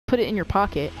put it in your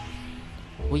pocket.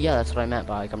 Well, yeah, that's what I meant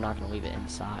by like I'm not gonna leave it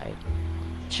inside.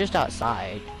 It's just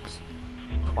outside. It's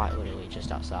quite literally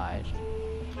just outside.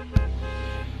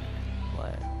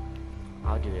 But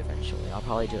I'll do it eventually. I'll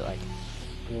probably do it like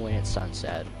when it's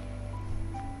sunset.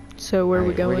 So where are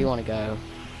we going? Where do you want to go?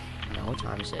 No, what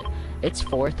time is it? It's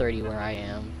 4:30 where I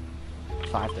am.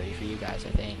 5:30 for you guys,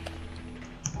 I think.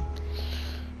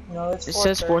 No, it's 4:30. It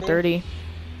says 4:30.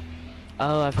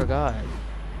 Oh, I forgot.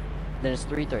 Then it's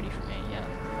 3:30 for me. Yeah.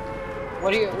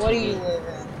 What do you live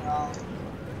in?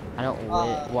 I don't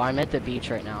live. Well, I'm at the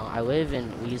beach right now. I live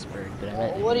in Leesburg, but I'm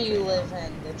at the What do beach you right live now.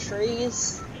 in? The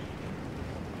trees?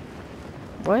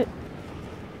 What?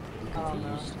 I'm I don't know.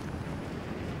 confused.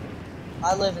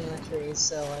 I live in the trees,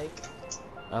 so like.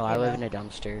 Oh, I live in a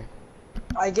dumpster.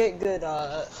 I get good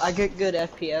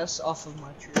FPS off of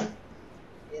my tree.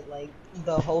 It like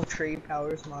the whole tree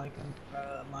powers my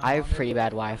I have monitor. pretty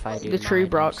bad Wi-Fi, dude. The tree in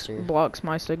my dumpster. blocks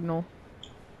my signal.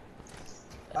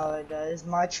 Oh, it does.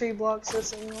 My tree blocks the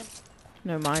signal.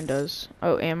 No, mine does.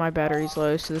 Oh, and my battery's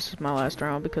low, so this is my last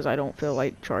round because I don't feel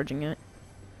like charging it.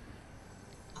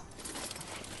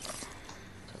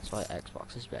 That's why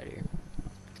Xbox is better.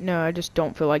 No, I just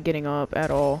don't feel like getting up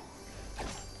at all.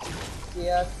 Do you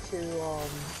have two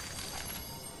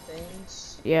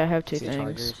things? Yeah, I have two Two things.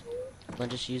 chargers. Then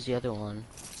just use the other one.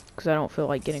 Because I don't feel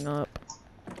like getting up.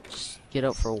 Just get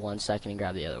up for 1 second and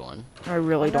grab the other one. I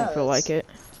really Oh, no, don't feel like it's- it.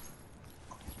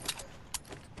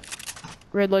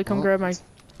 Red light, come Well, grab my...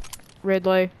 Red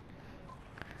light.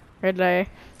 Red light.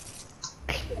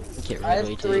 Get I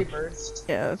Ridley have 3 too. bursts.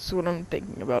 Yeah, that's what I'm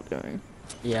thinking about doing.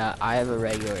 Yeah, I have a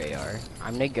regular AR.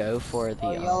 I'm gonna go for the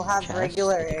Oh, y'all have chest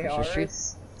regular at the Christmas tree.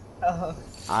 ARs? Oh,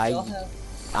 I y'all have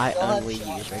y'all have only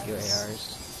use regular shotguns?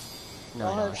 ARs. No,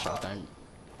 Y'all no, have shotgun.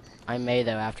 I may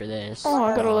though after this. Oh,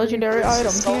 I got a legendary It's item,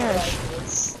 assault cash.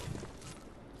 rifles.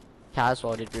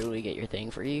 Caswell, did Ridley get your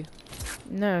thing for you?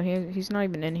 No, he's not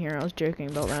even in here. I was joking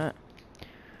about that.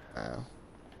 Oh.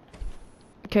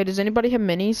 Okay, does anybody have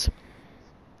minis?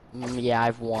 Yeah,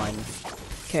 I've one.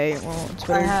 Okay, well, it's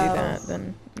better to do have- that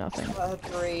than nothing.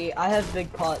 3. I have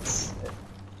big pots.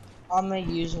 I'm gonna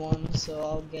use one, so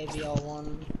I'll give y'all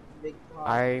one big pot.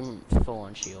 I'm full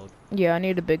on shield. Yeah, I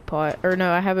need a big pot. Or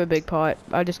no, I have a big pot.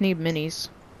 I just need minis.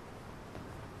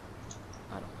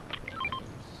 I don't have any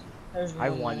minis. There's I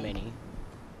have no one mini. mini.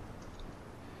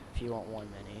 If you want one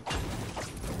mini.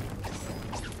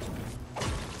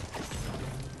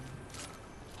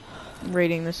 I'm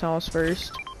raiding this house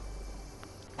first.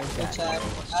 Which I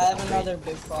have another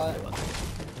big pot.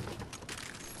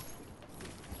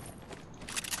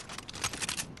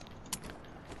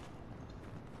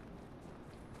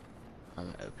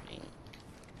 I'm opening.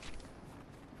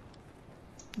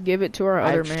 Give it to our I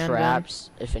other have man. then. traps.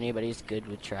 If anybody's good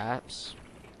with traps,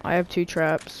 I have 2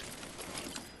 traps.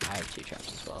 I have 2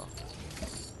 traps as well.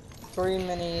 3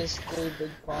 minis, 3 big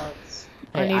pots.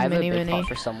 I Hey, need I have mini, a big mini. pot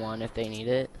for someone if they need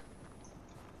it.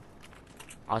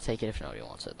 I'll take it if nobody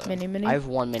wants it though. Mini, mini? I have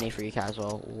 1 mini for you,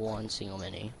 Caswell. 1 single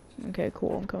mini. Okay,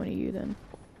 cool. I'm coming to you then.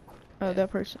 Oh, Yeah,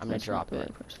 that person. I'm gonna that's not drop the right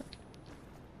it. person.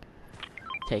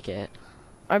 Take it.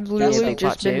 I've you have a literally big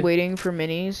pot just been too? waiting for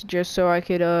minis just so I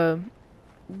could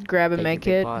grab a Take your med big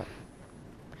kit. pot.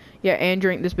 Yeah, and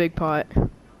drink this big pot.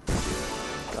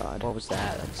 God. What was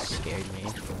that? That scared me.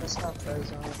 That's not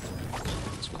frozen.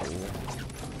 It's cool.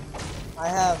 I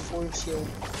have 4 shield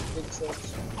big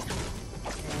shields.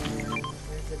 And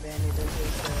there's the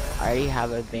bandit. I already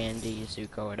have a bandy,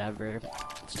 Zuko, whatever.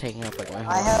 It's taking up like my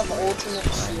whole I have inventory.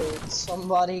 ultimate shield.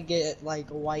 Somebody get like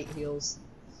white heals.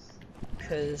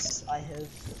 Cause I have.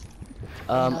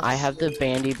 I have the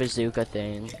bandy bazooka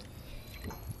thing.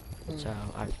 Hmm. So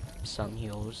I have some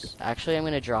heals. Actually, I'm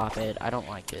gonna drop it. I don't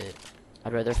like it.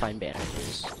 I'd rather find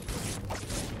bandages.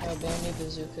 Oh, bandy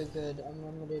bazooka good.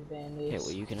 Unlimited bandies. Okay,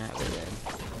 well you can have it then.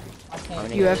 I can't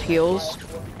many You have use it. heals? I have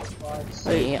 4 big pots.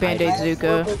 Wait, Wait, I- Band-Aid I have 4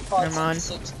 Zuka. big pots Never mind. and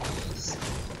 6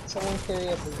 minis. Someone carry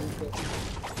a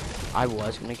bazooka. I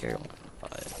was gonna carry one,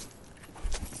 but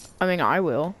I mean, I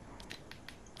will.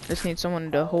 Just need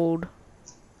someone to hold.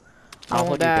 I I'll don't want hold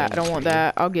your that. I bandage don't want for you.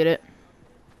 that. I'll get it.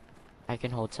 I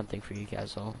can hold something for you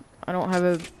guys though. I don't have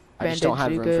a I just Band-Aid don't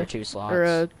have room for Zuka 2 slots. or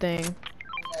a thing.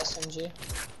 SMG.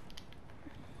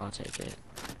 I'll take it.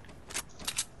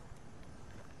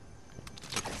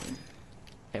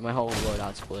 Okay, my whole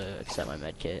loadout's blue except my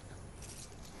med kit.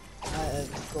 I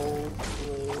have gold,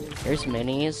 blue. Here's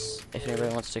minis if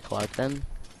anybody wants to collect them.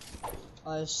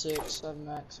 I have 6. I have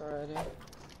max already.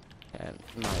 Yeah,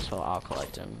 might as well. I'll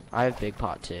collect them. I have big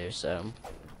pot too, so.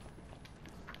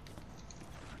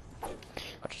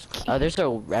 I'll just... Oh, there's a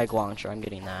reg launcher. I'm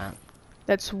getting that.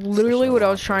 That's literally Special what I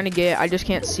was rocket. trying to get. I just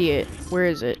can't see it. Where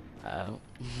is it? Oh.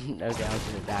 Okay, I was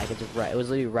in the back. It's right. It was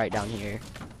literally right down here.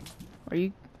 Are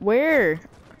you where?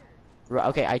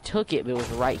 Okay, I took it, but it was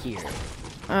right here.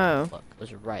 Oh, Look, it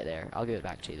was right there. I'll give it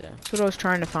back to you though. that's what I was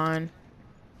trying to find.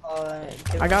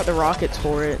 Give I got the me- rockets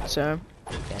for it, so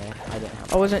Okay, I didn't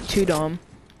have. I wasn't too dumb.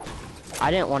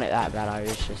 I didn't want it that bad. I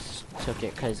just took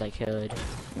it because I could.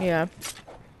 Yeah.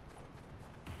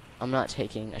 I'm not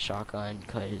taking a shotgun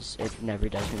because it never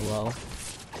does me well.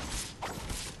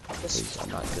 Just, 'Cause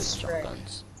I'm not good with spray.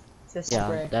 shotguns. Just Yeah,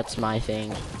 spray. that's my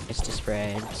thing. Is to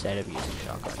spray instead of using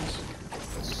shotguns.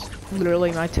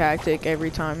 Literally my tactic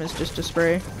every time is just to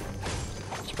spray.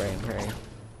 Spray and pray.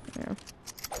 Yeah.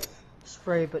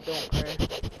 Spray, but don't pray.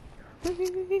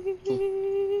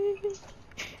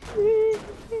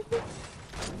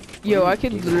 Yo, I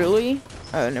could literally.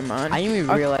 Oh, never mind. I didn't even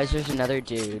I- realize there's another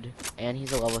dude, and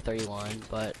he's a level 31.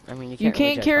 But I mean, you You can't. Really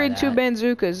can't judge carry by two that.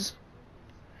 bazookas.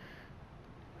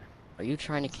 Are you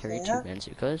trying to carry Yeah. two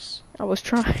bazookas? I was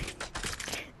trying.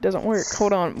 Doesn't work.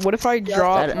 Hold on. What if I Yeah,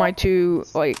 drop that- my two,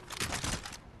 like,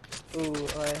 Ooh,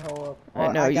 alright, hold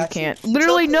up. no, I you got can't. You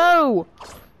Literally, took no!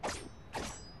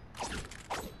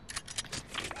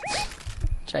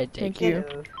 Try to Thank take you.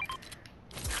 it.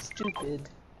 Stupid.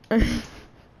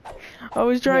 I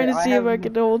was trying Here, to I see if have- I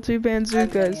could hold two I have many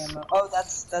bazookas. ammo. Oh,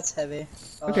 that's heavy.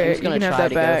 Okay, He's you gonna can have try that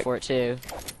to back. go for it too.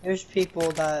 There's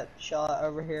people that shot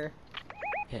over here.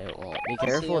 Okay, well, be I see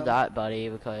careful with him. that, buddy,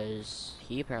 because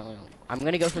he apparently. I'm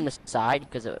gonna go from the side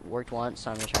because it worked once,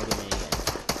 so I'm gonna try doing it again.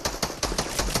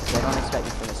 They don't expect me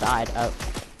from the side. Oh,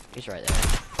 he's right there.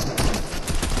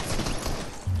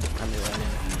 I'm reloading.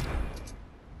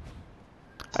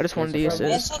 I just wanted to Bro, use Man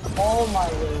this. took all my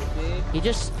loot, dude. He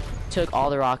just took all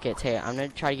the rockets. Hey, I'm gonna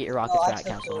try to get your rockets No, I back, took the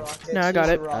Council. rockets. No, I got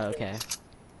Use it. the Oh, rockets. okay.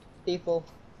 People.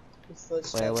 The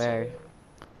footsteps Where? over here.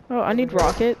 Oh, I need Over here.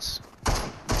 rockets.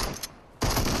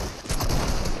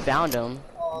 Found him.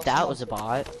 Oh, That someone was a took-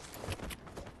 bot.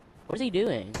 What is he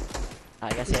doing?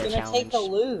 I guess He's he had a gonna challenge. take the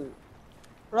loot.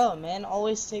 Bro, man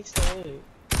always takes the loot.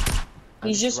 I'm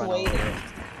He's just run waiting. over it.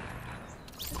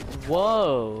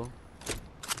 Whoa!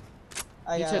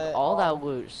 I He got took it. all that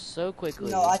loot so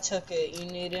quickly. No, I took it. You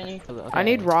need any? Okay. I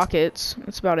need rockets.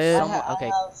 That's about it. Some- I okay.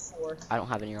 have 4. I don't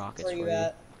have any rockets Where for you you.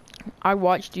 at? I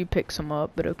watched you pick some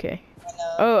up, but okay. I know.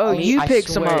 Oh, Me? you I picked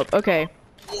some swear- up. Okay.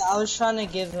 Yeah, I was trying to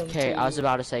give him. Okay, to I was you.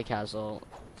 about to say, Castle.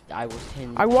 I was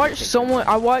 10. I watched someone.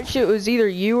 I watched it was either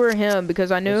you or him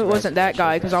because I knew it wasn't that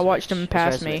guy because I watched him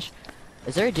pass me.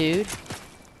 Is there a dude?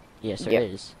 Yes, there Yep.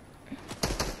 is.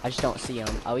 I just don't see him.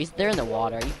 Oh, he's there in the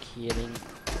water. Are you kidding?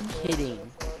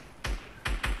 Kidding.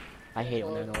 I hate it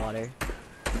when they're in the water.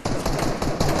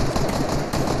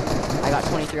 I got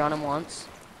 23 on him once.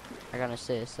 I got an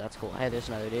assist. That's cool. Hey, there's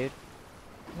another dude.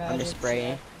 No, I'm I just didn't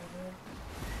spraying.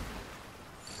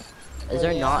 see Is Oh,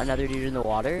 there yeah. not another dude in the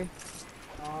water?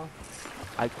 that.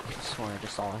 I swear I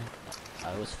just saw it.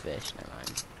 Oh, it was fish. Never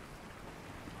mind.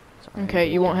 Sorry, Okay,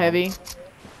 you want heavy?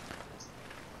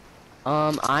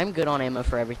 I'm good on ammo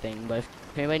for everything, but if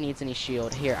anybody needs any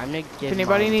shield, here, I'm gonna give If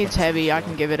anybody mine needs some heavy, I shield.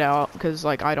 can give it out because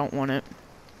like I don't want it.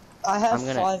 I have I'm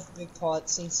gonna- 5 big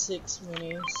pots and 6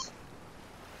 minis.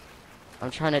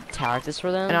 I'm trying to tactics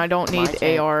for them. And I don't My need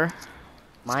tent- AR.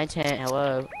 My tent,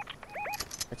 hello.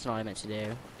 That's not what I meant to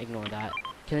do. Ignore that.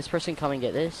 Can this person come and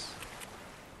get this?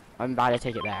 I'm about to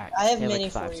take it back. I have They mini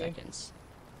like 5 for you. seconds.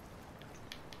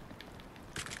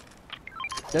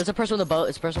 There's a person with a boat.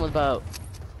 There's a person with a boat.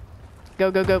 Go,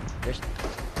 go, go. There's.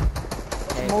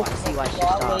 Okay, well, I see why she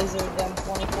Bot stopped. laser them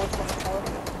 24, 24, 24,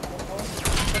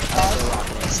 I'll go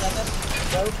rocket 25, it. 7,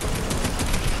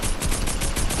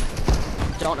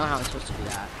 Don't know how I'm supposed to do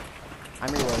that.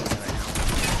 I'm reloading it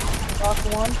right now. rope,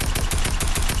 knock 1.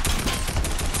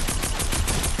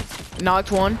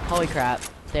 Knocked one. Holy crap.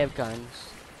 They have guns.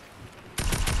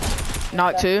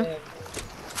 Knocked two.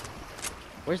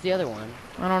 Where's the other one?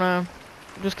 I don't know.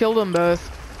 Just killed them both.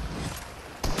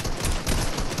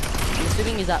 I'm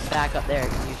assuming he's back up there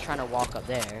because he was trying to walk up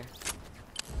there.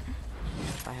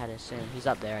 If I had to assume. He's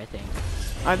up there, I think.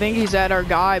 I think he's at our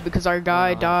guy because our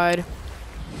guy died.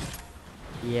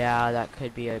 Yeah, that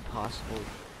could be a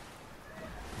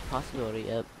possibility,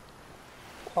 yep.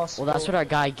 Possible. Well, that's what our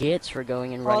guy gets for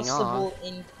going and running Possible off.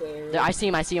 inquiry. There, I see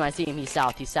him. He's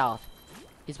south, he's south.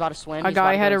 He's about to swim. Our he's about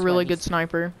guy to go had a and really swim. good He's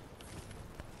sniper.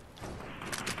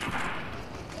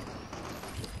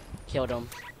 killed him.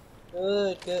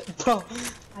 Good, good. Bro,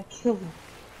 I killed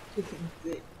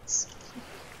this.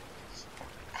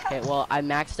 Okay, well, I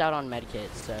maxed out on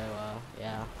medkits, so,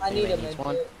 yeah. I If need a anybody needs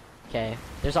one. medkit. Okay,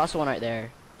 there's also one right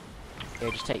there.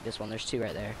 Here, just take this one. There's 2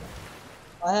 right there.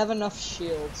 I have enough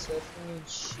shields, so if you need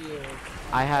shield.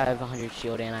 I have 100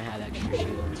 shield and I have extra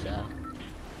shield, so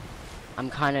I'm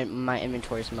kind of, my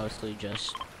inventory is mostly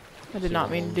just I did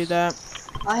not mean to do heals. that.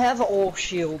 I have all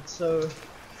shield, so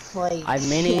like. I have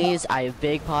minis, I have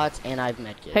big pots, and I have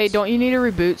medkits. Hey, don't you need to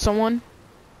reboot someone?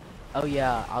 Oh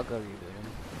yeah, I'll go reboot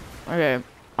him. Okay,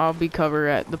 I'll be cover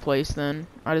at the place then.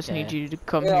 I just need Okay. you to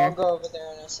come Yeah, I'll here. go over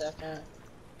there in a second.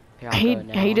 Here, I'll go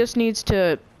now. He just needs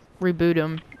to reboot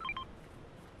him.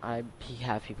 I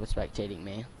have people spectating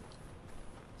me.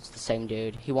 It's the same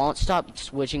dude. He won't stop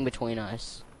switching between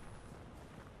us.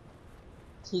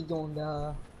 He gonna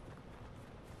die.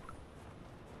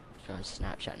 Got a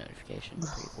Snapchat notification.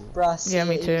 Pretty cool. Bruh, see Yeah,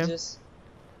 me it, too. you just.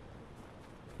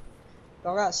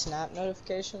 Y'all got snap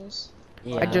notifications?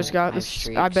 Yeah, I just got have this.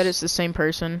 streaks. I bet it's the same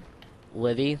person.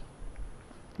 Livy.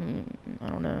 I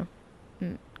don't know.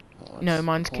 Well, No, it's-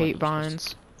 mine's hold on, Kate it's just-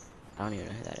 Vines. I don't even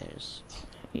know who that is.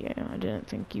 Yeah, I didn't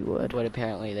think you would. But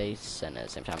apparently they sent it at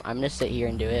the same time. I'm gonna sit here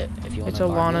and do it if you want It's to.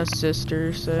 Alana's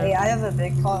sister, so. Hey, I have a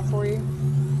big pot for you.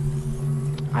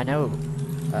 I know.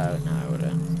 No, I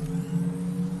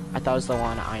would've. I thought it was the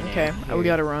one I knew. Okay, we Here.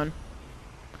 gotta run.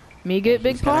 Me get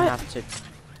big He's gonna pot? have to-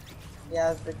 Yeah, I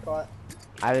have a big pot.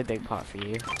 I have a big pot for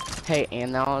you. Hey,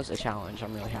 and that was a challenge.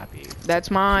 I'm really happy.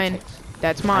 That's mine.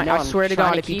 That's mine. know, I I'm swear to trying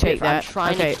God, if you keep it take from- I'm that.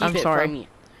 trying to Okay, keep I'm it sorry. from you.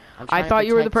 I'm I trying to thought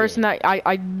you were the protect person it. that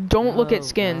I don't look at No,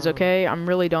 skins, no. okay? I'm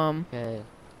really dumb. Okay.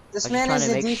 This I'm just man trying is to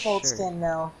the make default sure. skin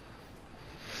now.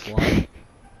 What?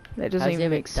 That doesn't How's even it-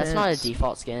 make sense. That's not a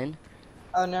default skin.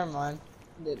 Oh, never mind.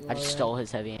 Didn't I know just that. stole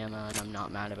his heavy ammo and I'm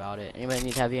not mad about it. Anybody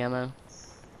need heavy ammo?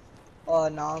 Oh,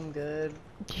 no, I'm good.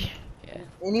 Yeah.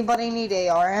 Anybody need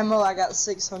AR ammo? I got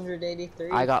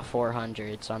 683. I got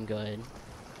 400, so I'm good.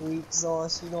 Weak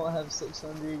sauce, you don't have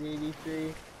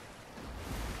 683.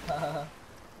 I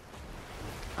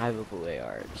have a blue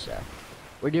AR, so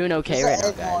we're doing okay There's right an now,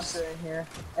 egg guys. launcher in here.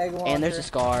 Egg launcher. And there's a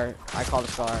scar. I call the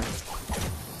scar.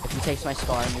 If he takes my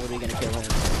scar, I'm literally gonna kill him.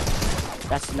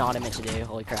 That's not meant to do.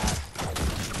 Holy crap!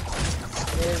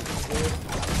 Scared me, dude.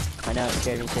 I know it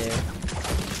scared me too.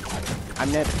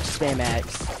 I'm gonna spam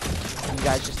X. You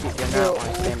guys just keep doing that Yo, while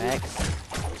I spam X.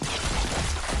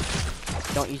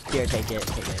 Don't you dare take it.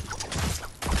 Take it.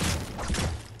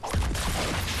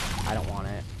 I don't want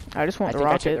it. I just want I the think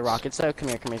rockets. I took the rockets though. Come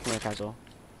here, Casual.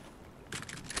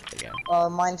 There you go.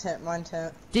 Mine tent.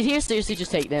 Did he seriously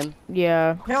just take them?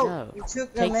 Yeah. No, No. you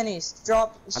took the Take- minis.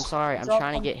 Drop. I'm sorry. I'm drop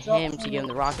trying to them, get drop him to them. give him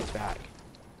the rockets back.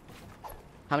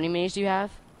 How many minis do you have?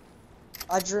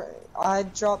 I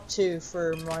dropped 2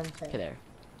 for mine Okay, tent. there.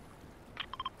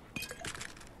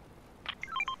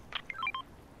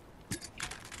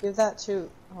 Give that to.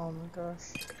 Oh my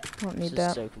gosh. Don't This need is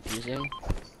that. so confusing.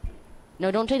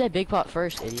 No, don't take that big pot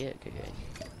first, idiot. Okay,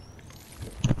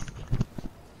 good.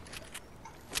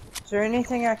 Is there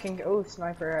anything I can? Oh,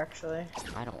 sniper actually.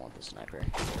 I don't want the sniper.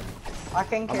 I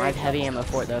can I carry. have heavy ammo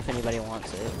for it though, if anybody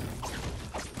wants it.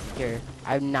 Here,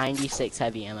 I have 96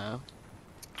 heavy ammo.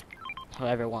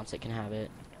 Whoever wants it can have it.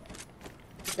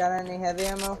 Got any heavy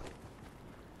ammo?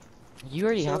 You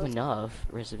already have So- enough,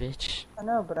 Rizovich. I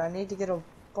know, but I need to get a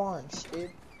bunch,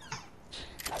 dude.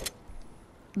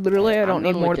 Literally, I I'm don't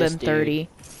need going more with this than dude. 30.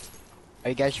 Are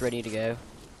you guys ready to go?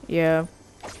 Yeah.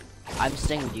 I'm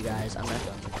staying with you guys. I'm not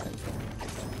going with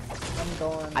them. I'm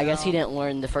going. I guess he now. didn't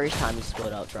learn the first time he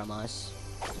split up from us.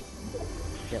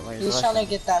 Didn't learn his He's lesson. trying to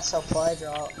get that supply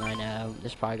drop. I know.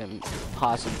 There's probably gonna be a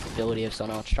possibility of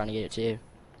someone else trying to get it too.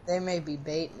 They may be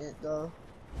baiting it though.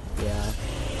 Yeah.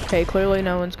 Okay, clearly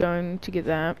no one's going to get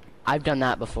that. I've done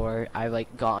that before. I've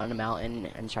like got on a mountain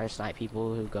and tried to snipe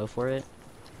people who go for it.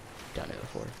 Done it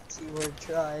before. Keyword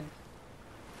tried.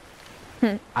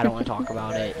 I don't want to talk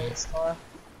about it.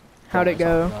 How'd Don't it wanna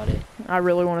go? talk about it. I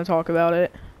really want to talk about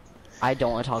it. I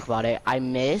don't want to talk about it. I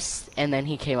missed, and then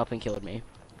he came up and killed me.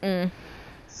 Mm.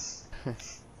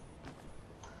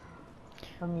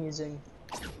 Amusing.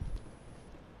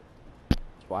 That's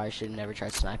why I should have never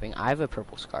tried sniping. I have a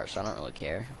purple scar, so I don't really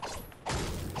care.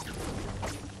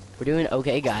 We're doing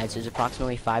okay, guys. There's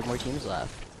approximately 5 more teams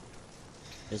left.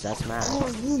 Because that's math. Oh,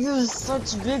 you use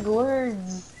such big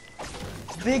words.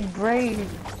 Big brain.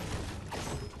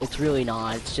 It's really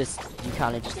not. It's just, you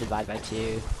kind of just divide by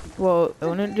 2. Well,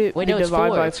 wouldn't it Wait, be no, it's divide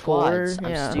 4. by It's 4? squads. I'm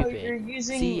Yeah. stupid. Oh, you're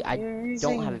using. See, I you're don't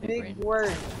using have a big brain.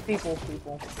 words. People.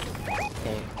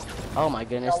 Okay. Oh my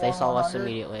goodness, they saw us 100.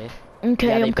 immediately. Okay,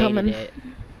 Yeah, they I'm baited coming. it.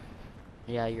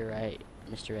 Yeah, you're right,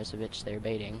 Mr. Resovich. They're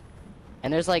baiting.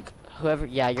 And there's like whoever.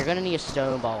 Yeah, you're gonna need a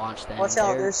stone ball launch then. Watch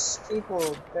out, there's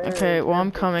people there. Okay, well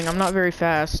I'm coming. I'm not very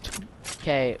fast.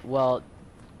 Okay, well,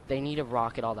 they need to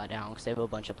rocket all that down because they have a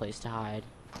bunch of places to hide.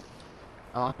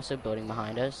 I'm also building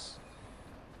behind us.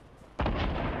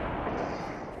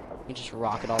 You just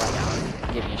rocket all that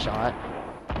down. Give me a shot.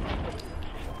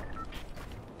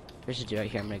 There's a dude right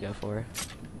here I'm gonna go for.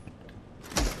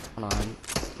 Hold on.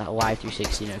 That live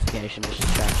 360 notification is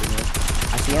distracting me.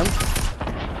 I see him.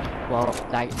 Well,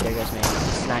 there goes me.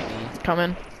 He sniped me.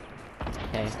 Coming.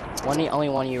 Okay. Only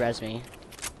one of you res me.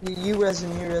 You res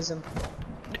him, you res him.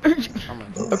 Oh my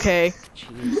god. Okay.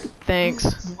 Jeez.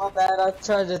 Thanks. My bad, I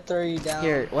tried to throw you down.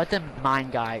 Here, let the mine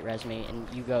guy res me and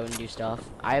you go and do stuff.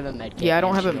 I have a med kit Yeah, I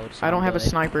don't and have a shield, so I don't I'm have a good.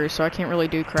 sniper, so I can't really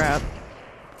do crap.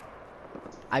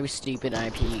 I was stupid and I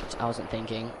peeked. I wasn't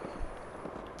thinking.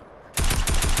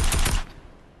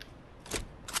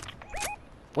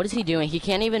 What is he doing? He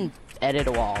can't even edit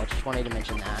a wall. Just wanted to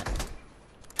mention that.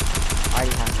 I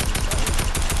already have things.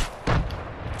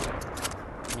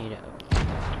 I need to open.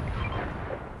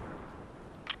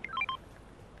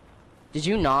 Did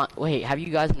you not? Wait, have you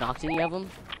guys knocked any of them?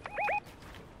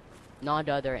 Not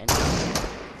the other end.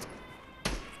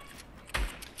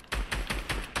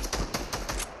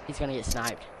 He's gonna get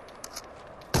sniped.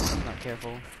 Not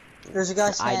careful. There's a guy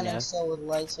I standing know. still with a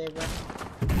lightsaber.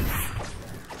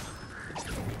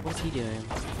 What's he doing?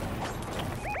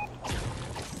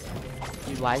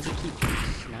 Dude, why does he keep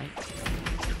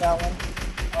sniping? That one.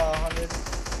 100.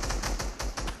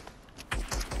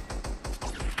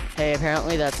 Hey,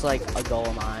 apparently that's like a goal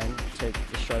of mine to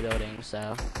destroy buildings,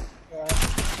 so. Yeah.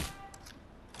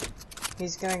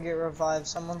 He's gonna get revived.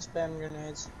 Someone spam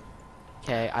grenades.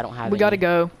 Okay, I don't have We any. gotta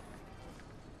go.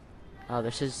 Oh,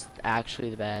 this is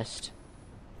actually the best.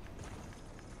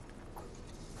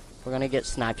 We're gonna get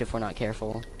sniped if we're not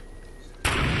careful.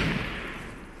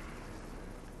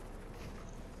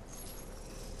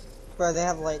 Bro, they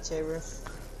have lightsabers.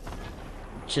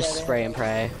 Just Yeah, they spray have- and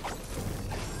pray.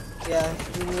 Yeah,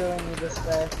 you really need to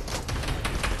stay.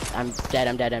 I'm dead,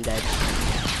 I'm dead, I'm dead.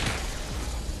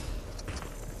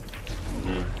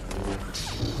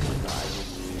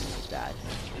 It's bad.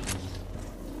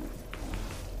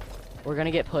 We're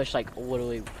gonna get pushed like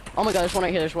literally. Oh my god, there's one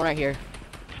right here, there's one right here.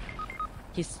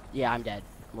 Yeah, I'm dead.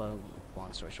 Well,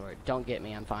 long story short. Don't get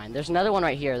me, I'm fine. There's another one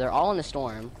right here. They're all in the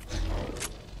storm.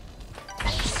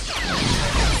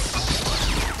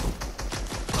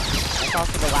 That's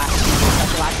also the last two.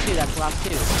 That's the last two, that's the last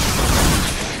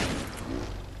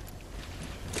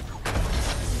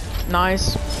two.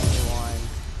 Nice. One.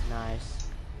 Nice.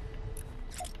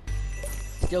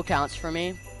 Still counts for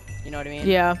me. You know what I mean?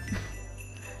 Yeah.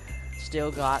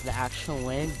 Still got the actual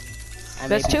win. I may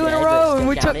That's be 2 in a dead, but row, still and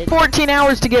we counted. took 14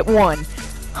 hours to get one.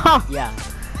 Huh. Yeah.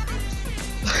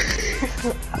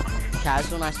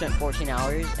 Casual and I spent 14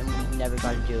 hours, and we never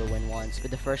got to do a win once.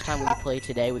 But the first time we played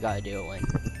today, we got to do a win.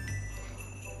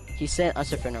 He sent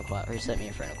us a friend request, or he sent me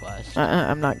a friend request.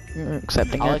 I'm not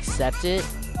accepting I'll it. accept it,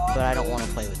 but I don't want to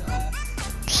play with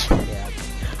him. Yeah.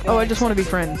 Oh, I just want to be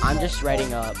friends. I'm just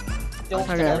readying up. Don't,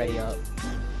 I'm Okay. ready up.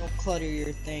 don't clutter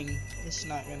your thing. It's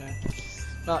not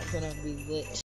gonna be lit.